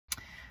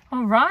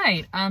All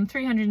right,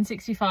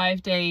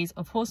 365 days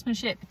of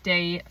horsemanship,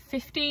 day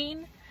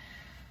 15.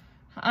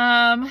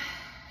 Yeah,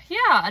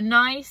 a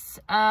nice,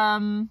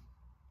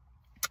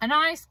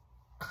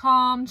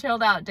 calm,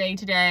 chilled out day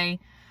today.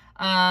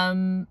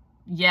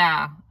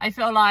 Yeah, I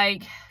feel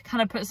like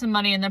kind of put some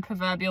money in the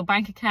proverbial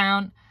bank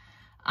account,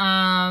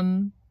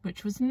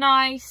 which was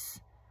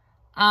nice.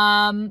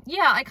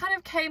 Yeah, I kind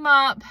of came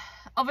up,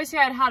 obviously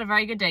I'd had a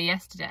very good day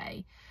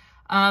yesterday.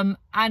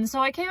 And so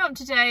I came up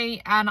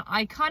today and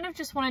I kind of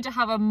just wanted to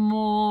have a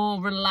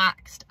more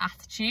relaxed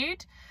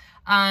attitude,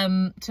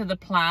 to the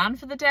plan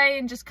for the day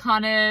and just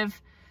kind of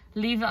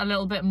leave it a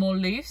little bit more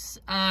loose,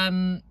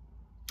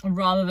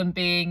 rather than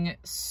being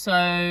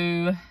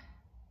so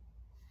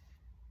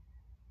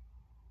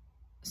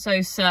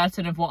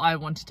certain of what I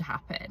wanted to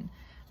happen.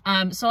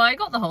 So I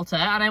got the halter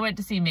and I went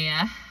to see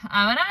Mia,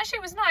 and actually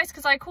it was nice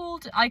because I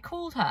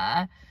called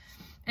her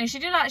and she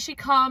did actually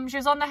come. She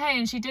was on the hay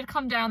and she did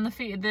come down the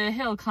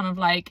hill kind of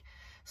like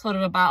sort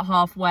of about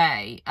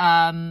halfway,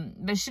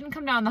 but she didn't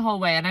come down the whole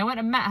way. And I went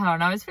and met her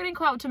and I was feeling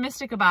quite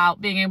optimistic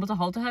about being able to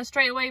halter her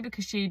straight away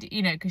because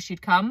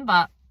she'd come,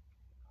 but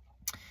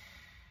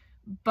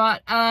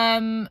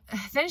then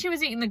she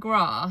was eating the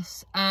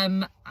grass,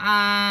 and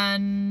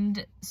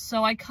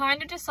so I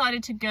kind of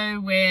decided to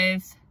go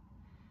with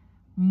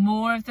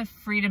more of the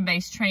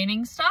freedom-based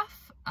training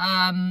stuff,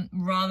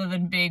 rather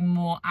than being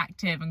more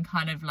active and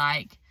kind of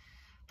like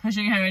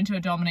pushing her into a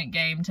dominant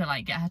game to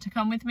like get her to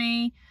come with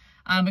me,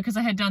 because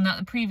I had done that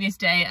the previous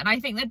day. And I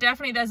think that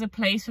definitely there's a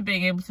place for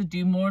being able to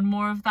do more and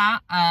more of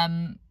that,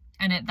 and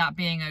that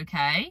being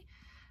okay.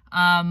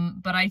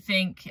 But I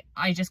think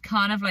I just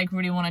kind of like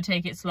really want to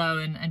take it slow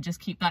and just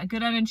keep that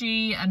good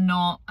energy and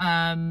not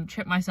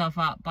trip myself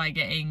up by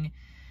getting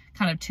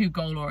kind of too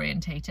goal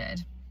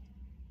orientated.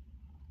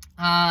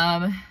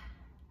 Because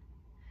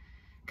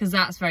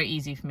that's very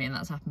easy for me and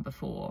that's happened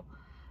before.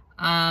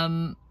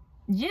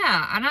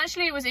 Yeah, and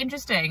actually it was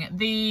interesting.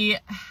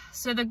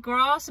 So the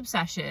grass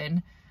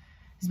obsession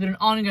has been an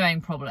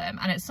ongoing problem,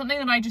 and it's something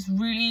that I just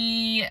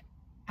really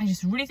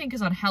think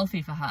is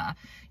unhealthy for her.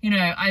 You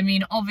know, I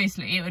mean,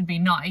 obviously it would be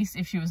nice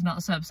if she was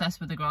not so obsessed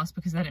with the grass,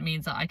 because then it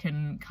means that I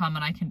can come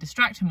and I can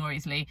distract her more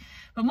easily.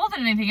 But more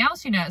than anything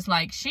else, you know, it's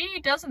like she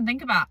doesn't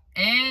think about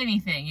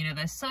anything. You know,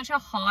 there's such a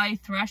high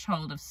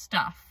threshold of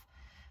stuff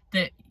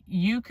that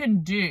you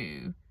can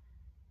do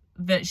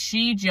that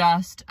she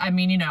just, I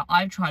mean, you know,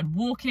 I've tried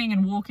walking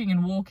and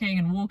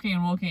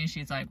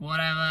she's like,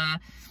 whatever.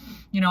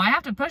 You know, I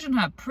have to push on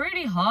her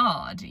pretty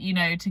hard, you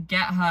know, to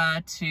get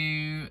her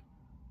to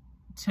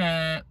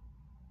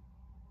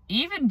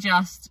even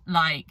just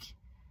like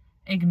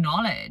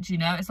acknowledge, you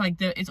know, it's like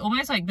it's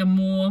almost like the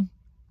more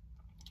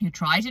you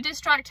try to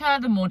distract her,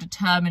 the more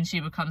determined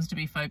she becomes to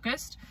be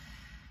focused.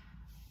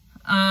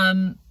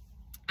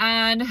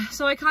 And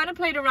so I kind of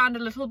played around a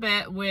little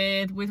bit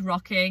with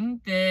rocking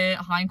the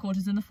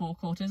hindquarters and the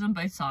forequarters on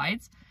both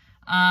sides.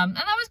 And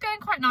that was going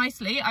quite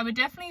nicely. I would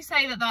definitely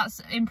say that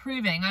that's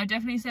improving. I would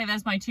definitely say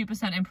there's my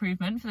 2%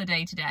 improvement for the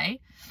day today.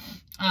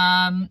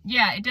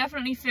 Yeah, it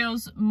definitely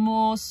feels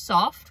more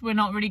soft. We're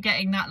not really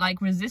getting that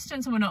like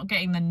resistance, and we're not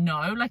getting the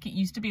no. Like it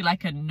used to be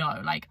like a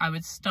no. Like I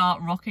would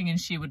start rocking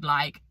and she would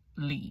like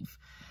leave.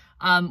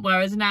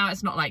 Whereas now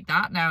it's not like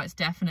that. Now it's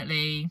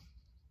definitely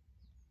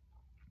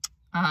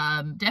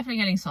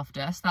getting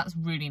softer, so that's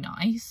really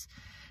nice.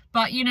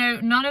 But you know,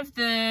 none of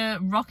the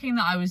rocking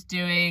that I was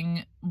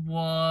doing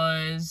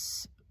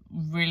was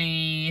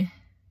really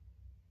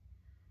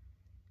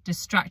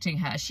distracting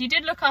her. She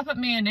did look up at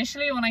me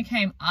initially when I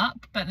came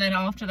up, but then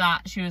after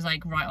that she was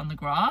like right on the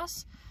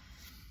grass.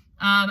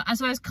 And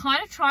so I was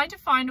kind of trying to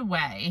find a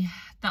way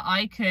that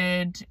I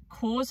could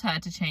cause her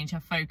to change her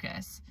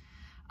focus,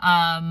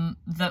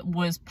 that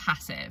was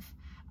passive.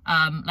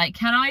 Like,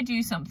 can I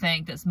do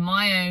something that's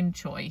my own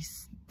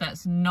choice,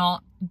 that's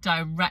not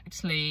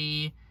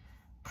directly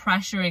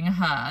pressuring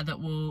her, that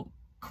will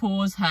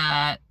cause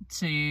her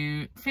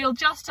to feel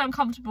just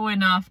uncomfortable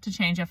enough to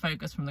change her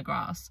focus from the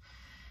grass?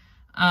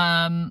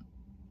 And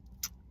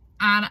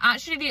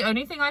actually the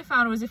only thing I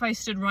found was if I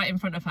stood right in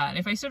front of her. And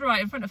if I stood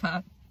right in front of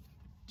her,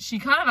 she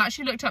kind of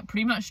actually looked up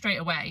pretty much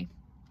straight away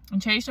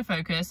and changed her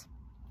focus.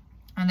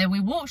 And then we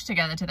walked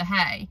together to the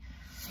hay.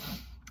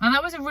 And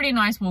that was a really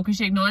nice walk, and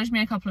she acknowledged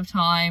me a couple of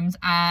times.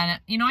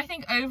 And, you know, I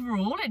think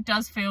overall it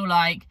does feel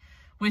like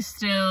we're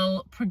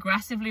still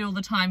progressively all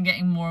the time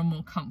getting more and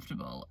more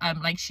comfortable.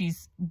 Like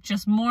she's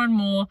just more and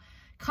more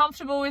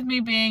comfortable with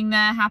me being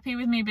there, happy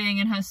with me being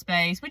in her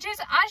space, which is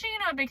actually, you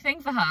know, a big thing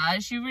for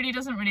her. She really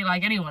doesn't really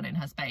like anyone in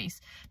her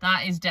space.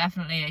 That is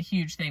definitely a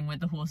huge thing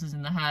with the horses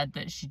in the herd,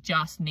 that she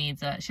just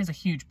needs she has a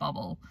huge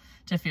bubble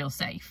to feel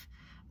safe.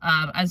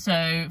 And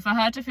so for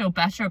her to feel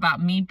better about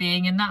me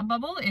being in that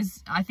bubble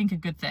is, I think, a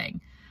good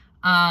thing.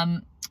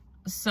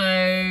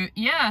 So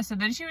yeah, so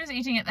then she was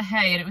eating at the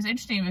hay, and it was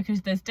interesting because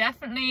there was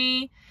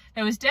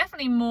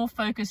definitely more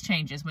focus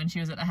changes when she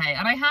was at the hay.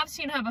 And I have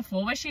seen her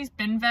before where she's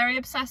been very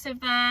obsessive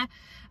there.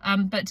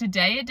 But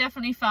today it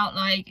definitely felt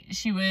like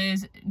she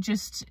was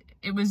just,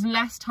 it was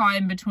less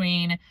time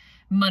between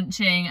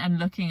munching and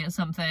looking at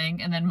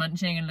something, and then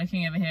munching and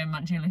looking over here and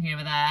munching and looking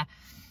over there.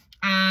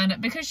 And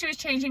because she was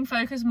changing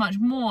focus much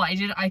more,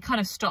 I kind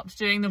of stopped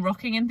doing the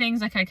rocking and things.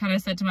 Like I kind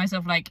of said to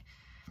myself, like,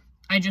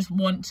 I just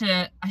want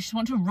to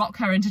rock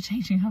her into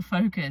changing her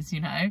focus, you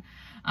know.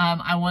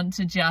 I want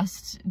to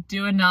just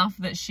do enough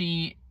that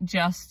she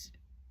just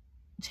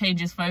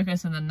changes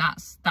focus, and then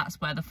that's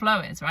where the flow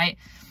is, right?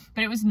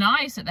 But it was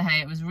nice at the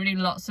hay. It was really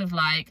lots of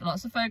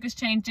focus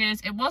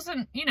changes. It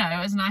wasn't, you know,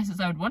 as nice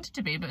as I would want it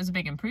to be, but it was a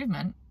big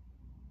improvement.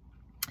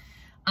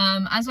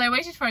 And so I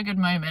waited for a good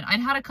moment. I'd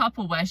had a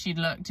couple where she'd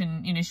looked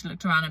and, you know, she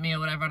looked around at me or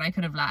whatever, and I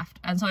could have left.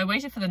 And so I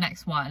waited for the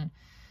next one.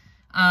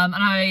 And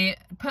I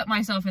put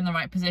myself in the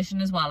right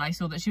position as well. I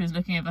saw that she was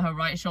looking over her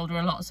right shoulder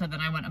a lot, so then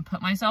I went and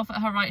put myself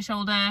at her right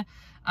shoulder,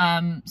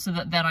 so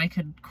that then I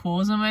could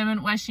cause a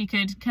moment where she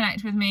could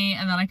connect with me,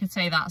 and then I could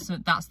say that's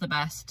the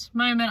best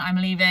moment, I'm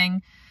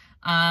leaving.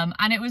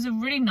 And it was a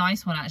really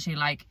nice one, actually.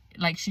 Like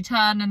she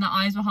turned and the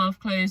eyes were half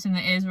closed and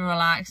the ears were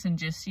relaxed, and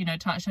just, you know,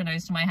 touched her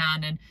nose to my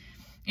hand, and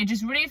it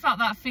just really felt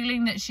that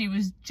feeling that she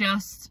was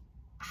just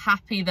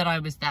happy that I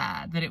was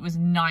there, that it was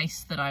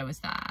nice that I was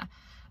there.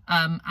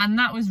 And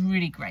that was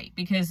really great,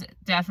 because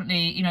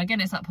definitely, you know,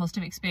 again, it's that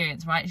positive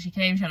experience, right? She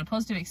came, she had a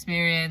positive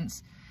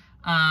experience.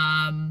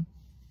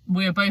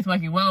 We were both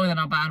working well within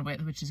our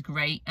bandwidth, which is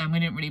great. And we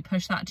didn't really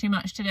push that too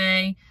much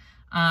today.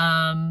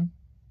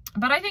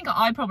 But I think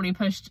I probably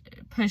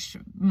pushed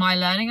my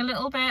learning a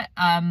little bit.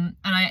 And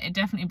it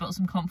definitely built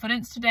some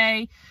confidence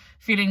today,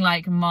 feeling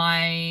like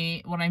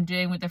what I'm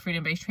doing with the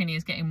freedom-based training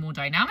is getting more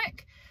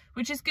dynamic,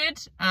 which is good,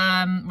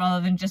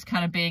 rather than just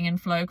kind of being in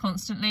flow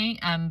constantly,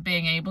 and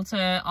being able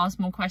to ask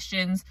more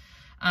questions.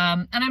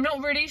 And I'm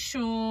not really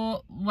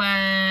sure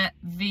where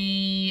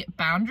the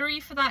boundary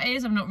for that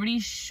is. I'm not really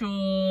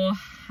sure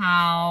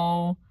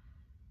how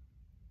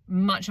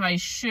much I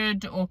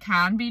should or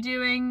can be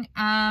doing.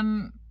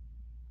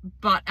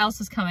 But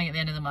Elsa's coming at the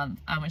end of the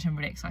month, which I'm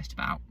really excited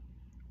about.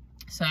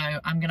 So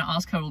I'm going to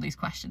ask her all these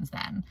questions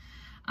then.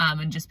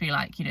 And just be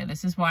like, you know,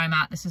 this is where I'm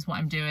at, this is what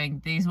I'm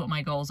doing, these are what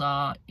my goals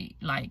are.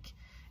 Like,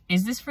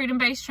 is this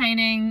freedom-based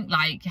training?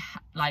 Like,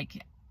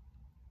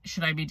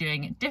 should I be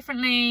doing it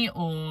differently?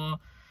 Or,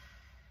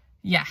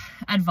 yeah,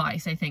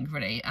 advice, I think,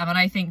 really. And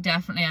I think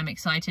definitely I'm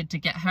excited to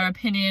get her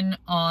opinion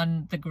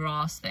on the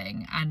grass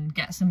thing and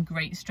get some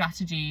great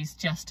strategies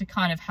just to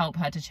kind of help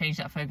her to change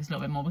that focus a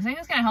little bit more, because I think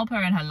it's going to help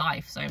her in her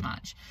life so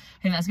much.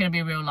 I think that's going to be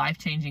a real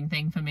life-changing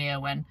thing for Mia,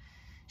 when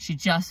she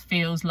just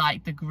feels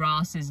like the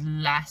grass is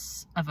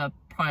less of a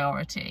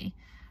priority,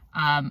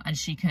 and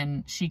she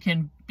can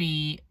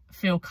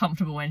feel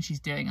comfortable when she's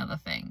doing other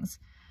things.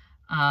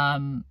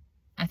 I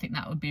think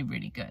that would be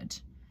really good.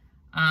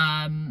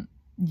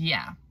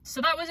 Yeah,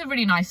 so that was a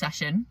really nice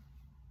session.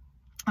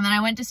 And then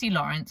I went to see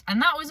Lawrence, and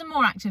that was a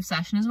more active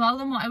session as well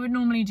than what I would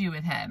normally do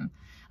with him.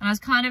 And I was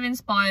kind of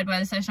inspired by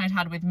the session I'd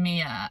had with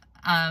Mia.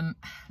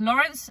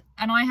 Lawrence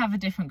and I have a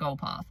different goal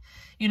path.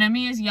 You know,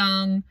 Mia's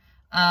young,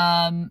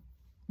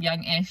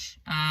 youngish,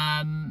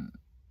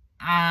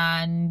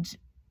 and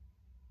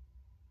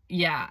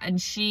yeah, and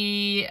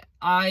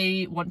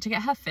I want to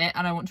get her fit,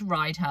 and I want to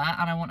ride her,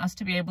 and I want us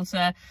to be able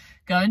to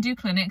go and do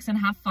clinics and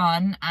have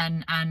fun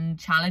and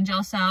challenge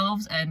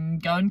ourselves,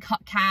 and go and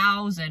cut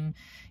cows, and,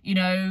 you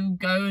know,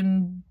 go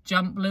and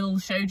jump little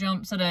show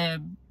jumps at a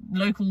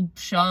local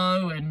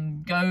show,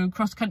 and go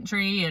cross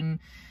country, and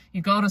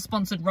you go on a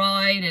sponsored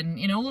ride, and,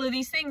 you know, all of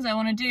these things I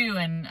want to do,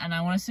 and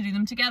I want us to do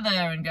them together,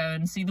 and go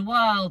and see the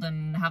world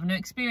and have new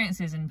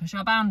experiences and push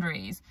our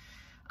boundaries.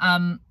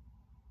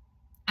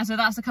 And so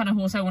that's the kind of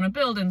horse I want to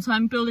build. And so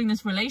I'm building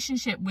this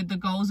relationship with the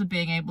goals of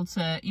being able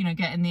to, you know,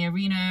 get in the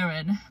arena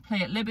and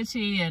play at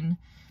Liberty, and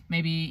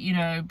maybe, you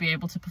know, be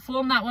able to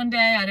perform that one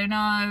day. I don't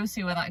know,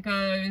 see where that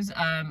goes.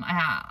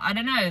 I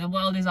don't know, the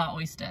world is our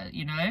oyster,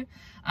 you know,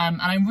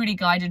 and I'm really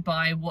guided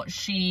by what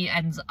she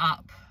ends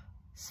up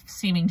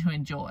seeming to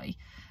enjoy,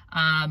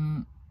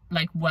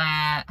 like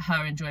where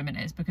her enjoyment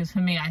is, because for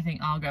me, I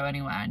think I'll go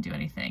anywhere and do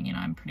anything, you know,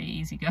 I'm pretty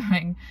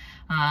easygoing.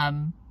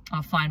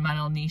 I'll find my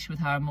little niche with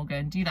her and we'll go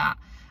and do that.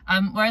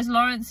 Whereas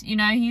Lawrence, you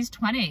know, he's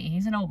 20,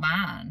 he's an old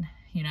man,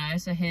 you know,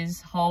 so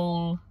his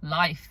whole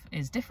life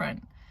is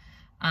different.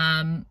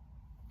 And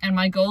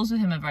my goals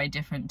with him are very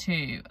different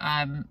too.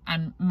 And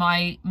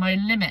my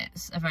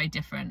limits are very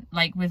different.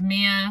 Like with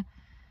Mia,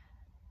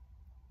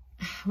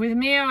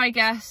 I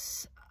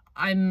guess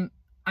I'm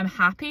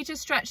happy to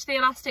stretch the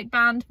elastic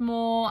band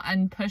more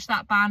and push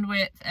that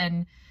bandwidth,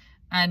 and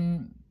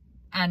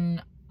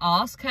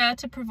ask her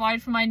to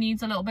provide for my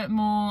needs a little bit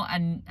more,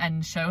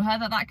 and show her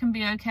that can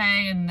be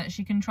okay, and that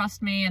she can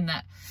trust me, and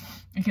that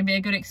it can be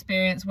a good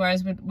experience.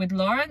 Whereas with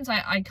Lawrence,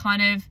 I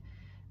kind of,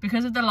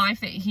 because of the life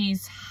that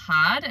he's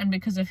had and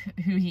because of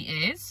who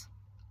he is,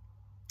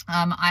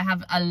 I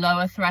have a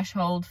lower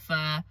threshold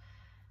for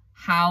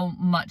how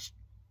much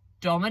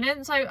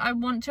dominance I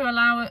want to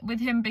allow it with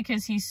him,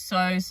 because he's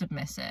so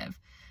submissive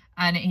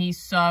and he's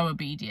so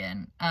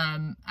obedient,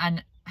 and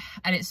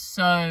it's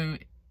so,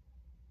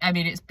 I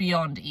mean, it's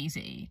beyond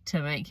easy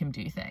to make him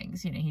do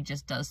things. You know, he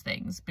just does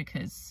things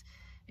because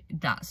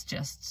that's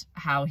just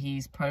how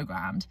he's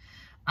programmed.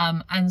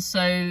 And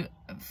so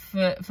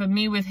for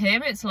me with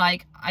him, it's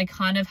like I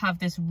kind of have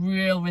this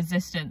real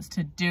resistance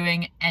to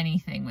doing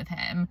anything with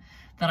him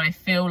that I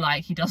feel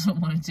like he doesn't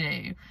want to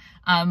do,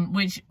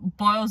 which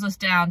boils us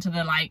down to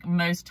the like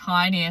most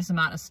tiniest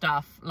amount of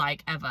stuff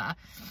like ever.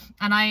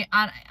 And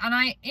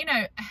I you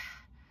know,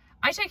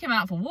 I take him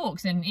out for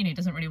walks and, you know, he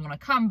doesn't really want to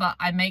come, but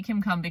I make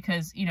him come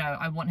because, you know,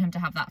 I want him to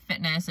have that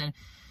fitness. And,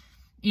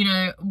 you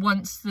know,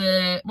 once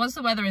the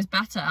weather is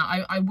better,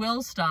 I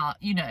will start,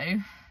 you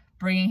know,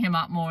 bringing him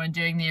up more and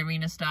doing the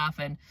arena stuff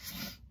and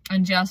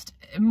just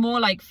more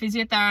like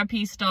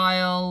physiotherapy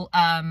style,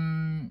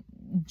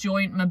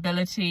 joint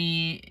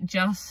mobility,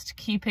 just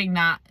keeping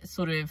that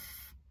sort of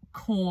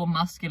core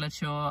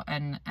musculature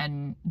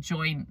and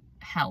joint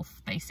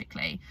health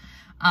basically.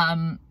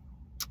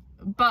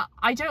 But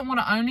I don't want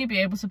to only be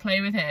able to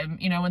play with him,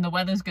 you know, when the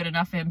weather's good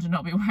enough for him to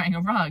not be wearing a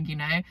rug, you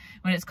know.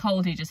 When it's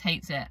cold, he just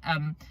hates it.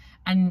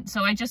 And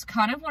so I just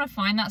kind of want to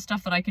find that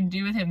stuff that I can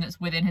do with him that's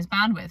within his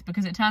bandwidth,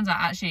 because it turns out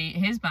actually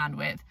his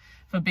bandwidth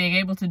for being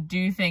able to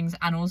do things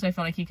and also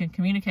feel like he can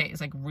communicate is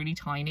like really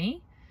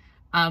tiny.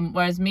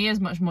 Whereas Mia's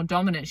much more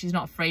dominant. She's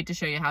not afraid to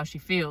show you how she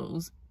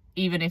feels,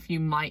 even if you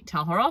might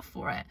tell her off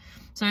for it.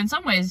 So in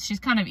some ways she's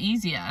kind of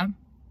easier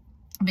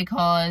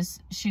because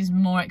she's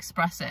more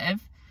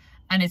expressive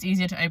and it's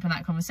easier to open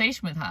that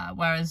conversation with her.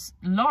 Whereas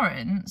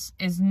Lawrence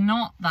is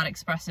not that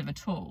expressive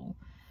at all.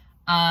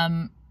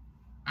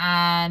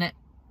 And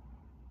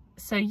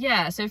so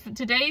yeah, so for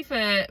today,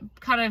 for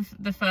kind of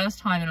the first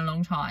time in a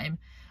long time,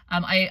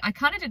 I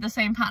kind of did the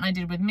same pattern I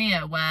did with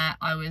Mia, where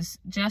I was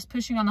just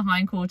pushing on the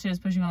hindquarters,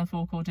 pushing on the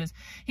forequarters.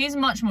 He's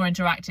much more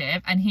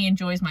interactive and he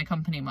enjoys my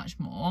company much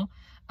more.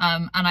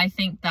 And I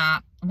think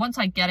that once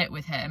I get it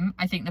with him,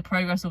 I think the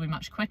progress will be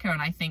much quicker,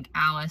 and I think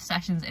our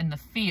sessions in the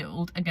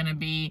field are going to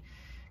be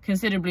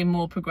considerably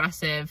more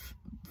progressive,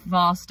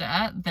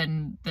 faster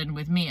than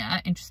with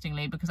Mia,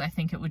 interestingly, because I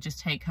think it would just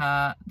take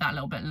her that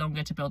little bit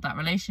longer to build that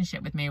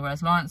relationship with me,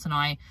 whereas Lawrence and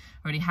I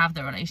already have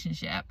the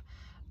relationship.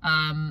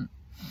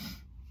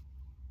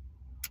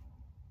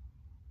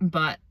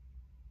 But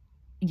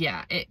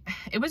yeah,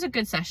 it was a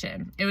good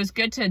session. It was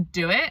good to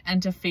do it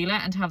and to feel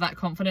it and to have that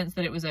confidence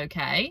that it was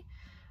okay.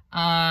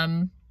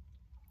 And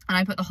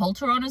I put the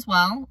halter on as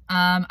well,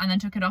 and then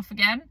took it off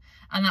again.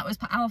 And that was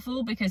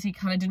powerful because he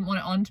kind of didn't want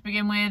it on to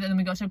begin with. And then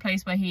we got to a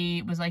place where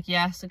he was like,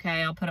 yes,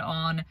 okay, I'll put it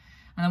on. And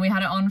then we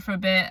had it on for a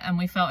bit and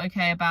we felt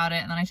okay about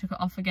it. And then I took it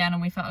off again and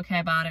we felt okay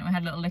about it. And we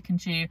had a little lick and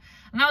chew.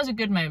 And that was a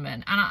good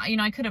moment. And I, you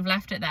know, I could have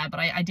left it there,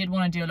 but I did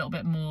want to do a little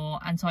bit more.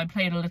 And so I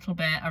played a little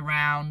bit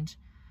around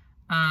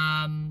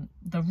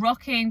the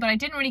rocking, but I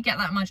didn't really get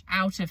that much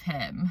out of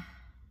him.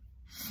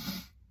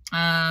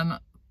 And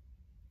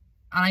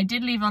I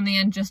did leave on the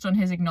end just on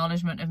his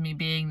acknowledgement of me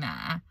being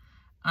there.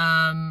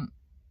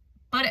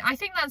 But I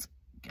think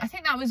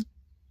that was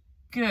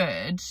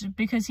good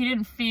because he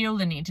didn't feel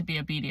the need to be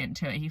obedient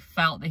to it. He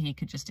felt that he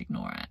could just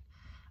ignore it.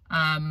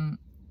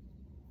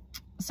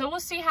 So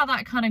we'll see how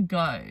that kind of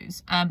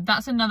goes.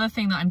 That's another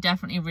thing that I'm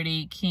definitely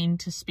really keen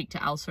to speak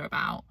to Elsa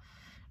about.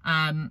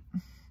 And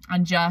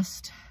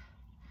just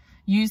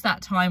use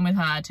that time with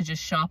her to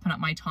just sharpen up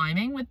my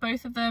timing with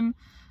both of them.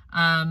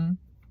 And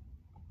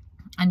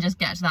just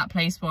get to that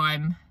place where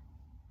I'm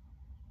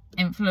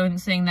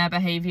influencing their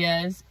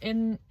behaviors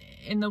in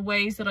the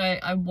ways that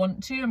I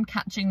want to. I'm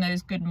catching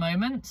those good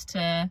moments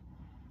to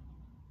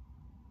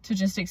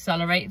just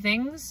accelerate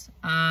things.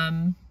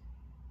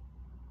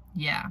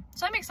 Yeah,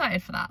 so I'm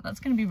excited for that.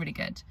 That's going to be really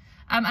good.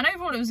 And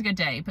overall it was a good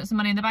day. Put some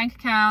money in the bank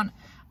account.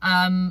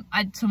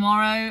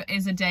 Tomorrow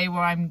is a day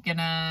where I'm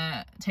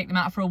gonna take them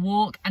out for a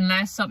walk,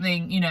 unless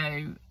something, you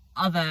know,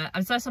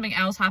 unless something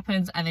else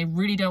happens and they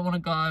really don't want to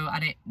go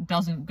and it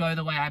doesn't go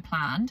the way I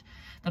planned.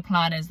 The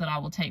plan is that I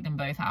will take them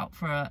both out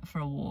for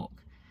a walk.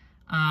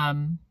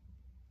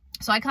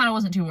 So I kind of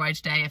wasn't too worried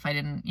today if I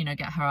didn't, you know,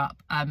 get her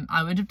up.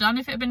 I would have done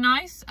if it had been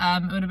nice.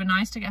 It would have been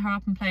nice to get her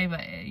up and play,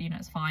 but you know,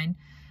 it's fine.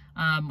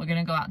 We're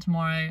gonna go out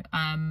tomorrow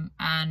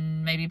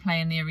and maybe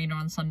play in the arena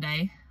on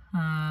Sunday.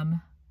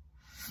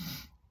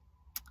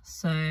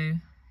 So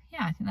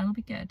yeah, I think that'll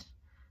be good.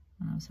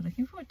 So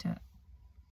looking forward to it.